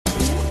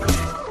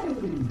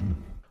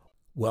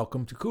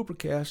Welcome to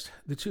Coopercast,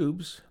 The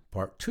Tubes,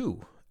 Part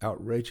 2,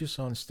 Outrageous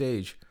on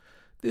Stage.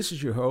 This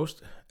is your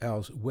host,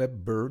 Al's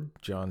web bird,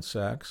 John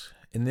Sachs.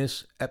 In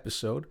this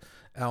episode,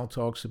 Al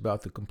talks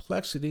about the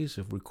complexities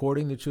of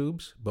recording the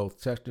Tubes,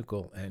 both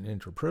technical and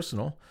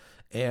interpersonal,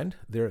 and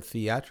their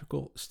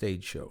theatrical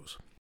stage shows.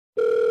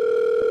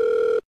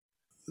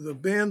 The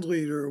band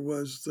leader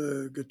was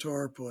the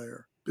guitar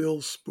player,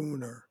 Bill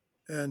Spooner,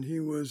 and he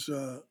was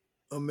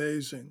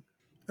amazing.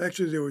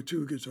 Actually, there were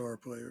two guitar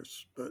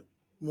players, but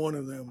one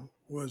of them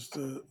was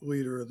the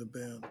leader of the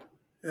band.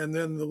 And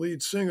then the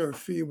lead singer,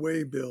 Fee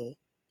Waybill,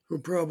 who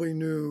probably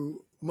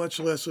knew much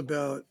less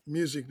about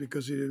music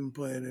because he didn't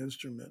play an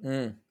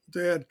instrument.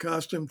 They had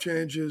costume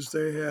changes.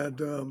 They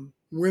had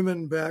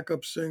women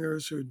backup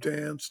singers who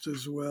danced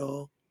as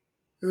well.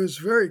 It was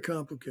very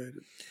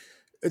complicated.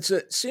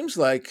 It seems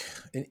like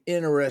an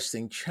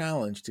interesting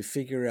challenge to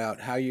figure out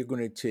how you're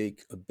going to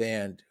take a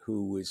band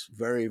who is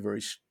very,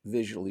 very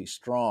visually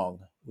strong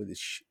with a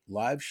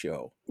live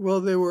show.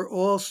 Well, they were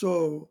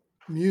also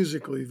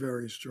musically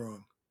very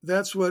strong.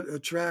 That's what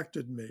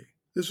attracted me.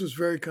 This was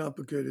very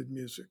complicated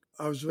music.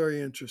 I was very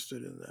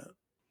interested in that.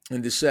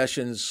 And the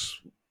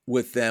sessions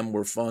with them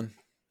were fun?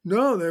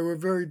 No, they were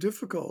very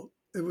difficult.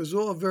 It was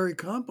all very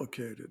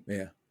complicated.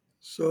 Yeah.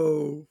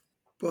 So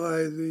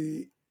by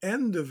the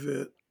end of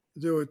it,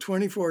 there were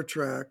 24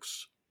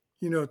 tracks,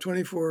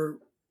 24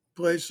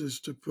 places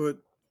to put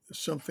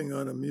something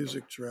on a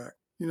music track,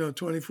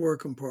 24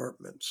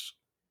 compartments.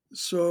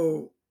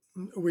 So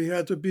we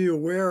had to be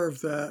aware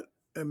of that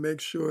and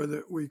make sure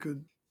that we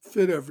could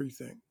fit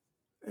everything.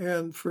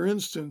 And for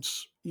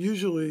instance,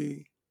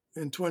 usually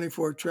in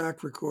 24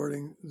 track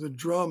recording, the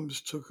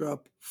drums took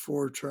up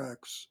 4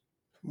 tracks,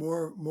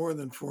 more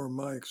than 4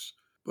 mics,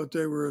 but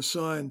they were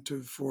assigned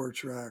to 4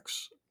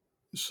 tracks.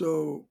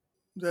 So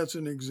that's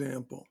an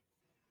example.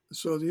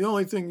 So the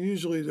only thing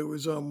usually that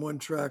was on one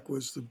track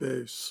was the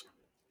bass.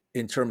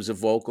 In terms of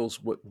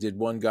vocals, what did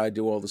one guy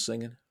do all the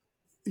singing?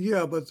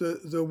 Yeah, but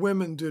the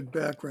women did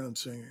background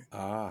singing.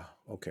 Ah,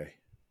 okay.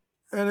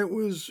 And it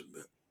was,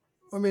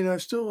 I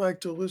still like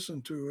to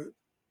listen to it.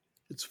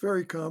 It's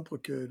very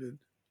complicated.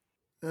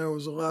 And it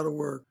was a lot of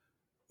work.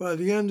 By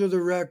the end of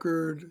the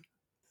record,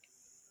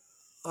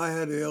 I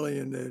had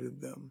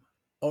alienated them.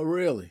 Oh,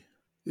 really?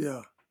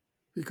 Yeah.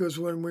 Because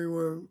when we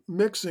were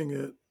mixing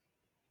it,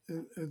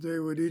 they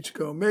would each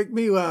go, make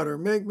me louder,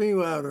 make me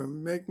louder,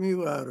 make me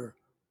louder.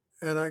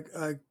 And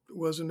I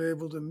wasn't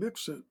able to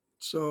mix it.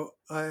 So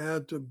I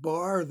had to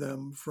bar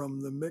them from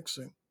the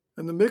mixing.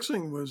 And the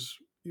mixing was,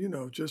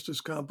 just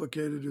as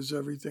complicated as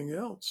everything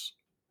else.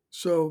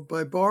 So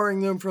by barring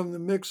them from the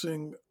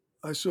mixing,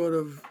 I sort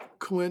of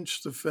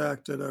clinched the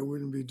fact that I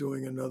wouldn't be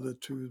doing another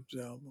Tubes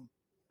album.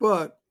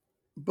 But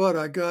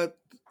I got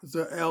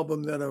the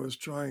album that I was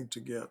trying to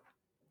get.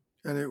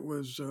 And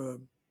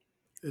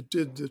it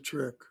did the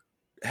trick.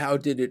 How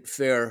did it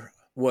fare?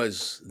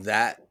 Was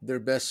that their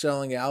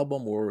best-selling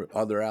album, or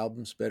other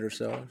albums better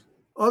sellers?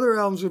 Other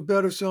albums were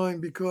better selling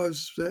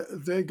because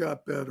they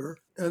got better.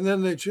 And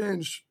then they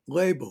changed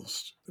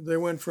labels. They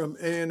went from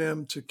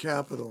A&M to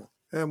Capitol.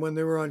 And when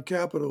they were on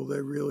Capitol, they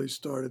really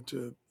started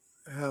to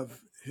have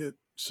hit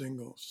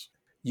singles.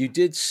 You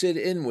did sit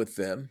in with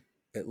them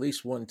at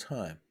least one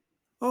time.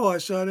 Oh, I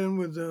sat in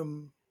with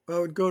them. I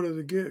would go to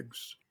the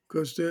gigs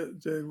because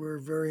they were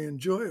very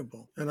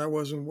enjoyable and I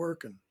wasn't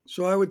working.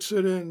 So I would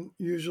sit in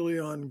usually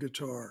on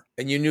guitar.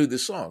 And you knew the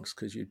songs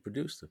because you'd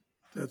produced them.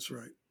 That's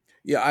right.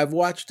 Yeah, I've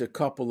watched a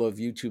couple of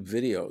YouTube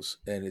videos,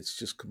 and it's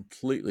just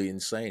completely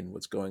insane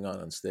what's going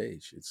on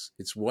stage.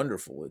 It's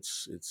wonderful.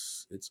 It's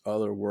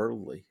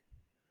otherworldly.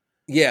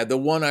 Yeah, the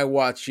one I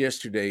watched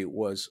yesterday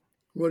was...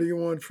 What Do You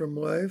Want from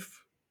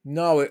Life?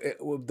 No,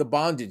 the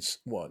Bondage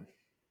one.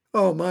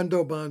 Oh,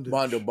 Mondo Bondage.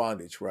 Mondo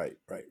Bondage, right.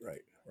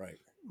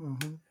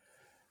 Mm-hmm.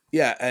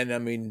 Yeah,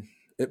 and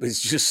it was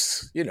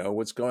just,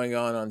 what's going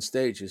on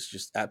stage is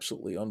just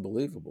absolutely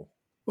unbelievable.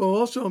 Well,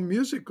 also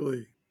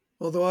musically,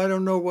 although I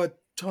don't know what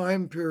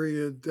time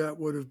period that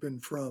would have been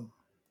from.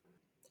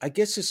 I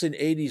guess it's an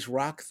 80s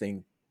rock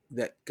thing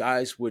that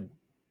guys would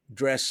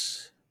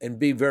dress and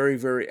be very,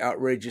 very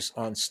outrageous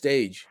on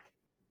stage.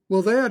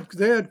 Well,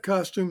 they had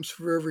costumes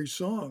for every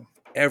song.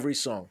 Every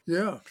song.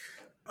 Yeah.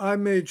 I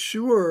made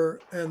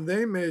sure, and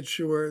they made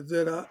sure,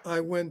 that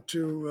I went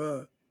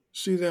to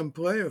see them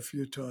play a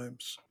few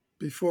times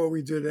before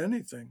we did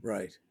anything.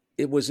 Right.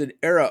 It was an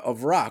era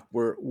of rock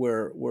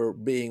where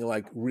being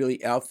like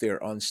really out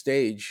there on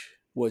stage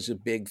was a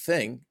big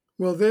thing.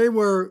 Well, they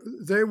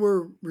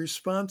were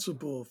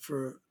responsible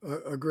for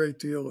a great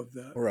deal of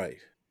that. Right.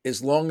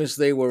 As long as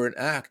they were an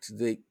act,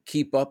 they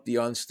keep up the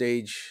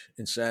onstage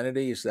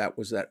insanity.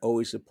 Was that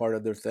always a part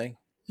of their thing?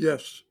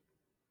 Yes.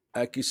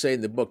 Like you say in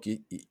the book,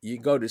 you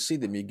go to see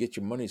them, you get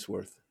your money's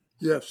worth.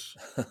 Yes.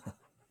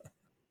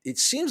 It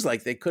seems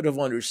like they could have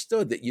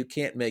understood that you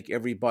can't make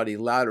everybody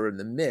louder in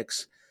the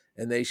mix,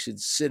 and they should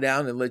sit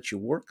down and let you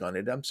work on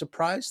it. I'm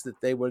surprised that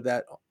they were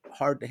that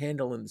hard to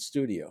handle in the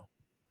studio.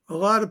 A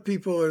lot of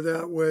people are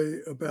that way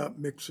about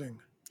mixing.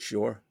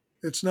 Sure.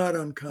 It's not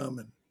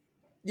uncommon.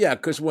 Yeah,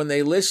 because when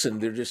they listen,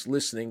 they're just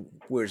listening.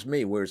 Where's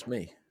me? Where's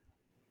me?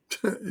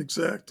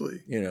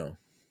 Exactly. You know.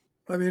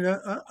 I mean,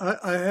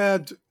 I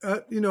had,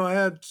 I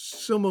had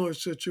similar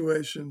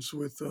situations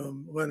with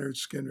Leonard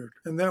Skinner,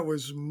 and that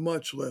was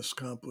much less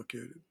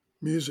complicated,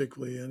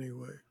 musically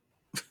anyway.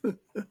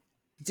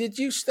 Did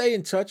you stay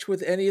in touch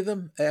with any of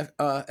them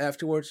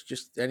afterwards?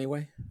 Just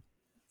anyway.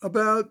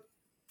 About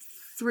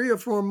 3 or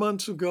 4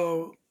 months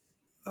ago,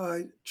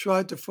 I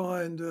tried to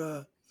find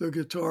the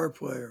guitar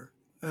player,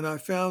 and I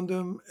found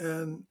him,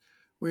 and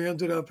we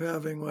ended up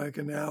having like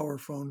an hour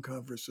phone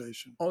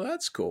conversation. Oh,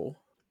 that's cool.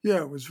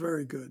 Yeah, it was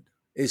very good.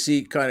 Is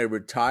he kind of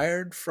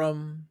retired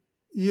from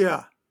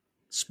Yeah,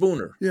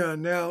 Spooner? yeah.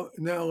 Now,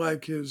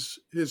 like his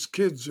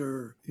kids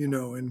are,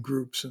 in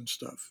groups and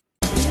stuff.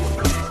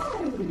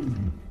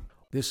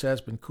 This has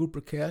been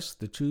Coopercast,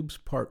 The Tubes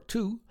Part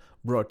 2,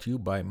 brought to you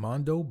by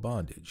Mondo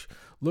Bondage.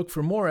 Look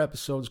for more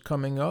episodes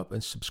coming up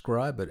and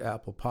subscribe at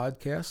Apple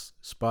Podcasts,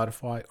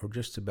 Spotify, or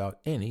just about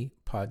any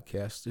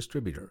podcast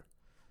distributor.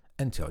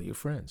 And tell your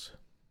friends.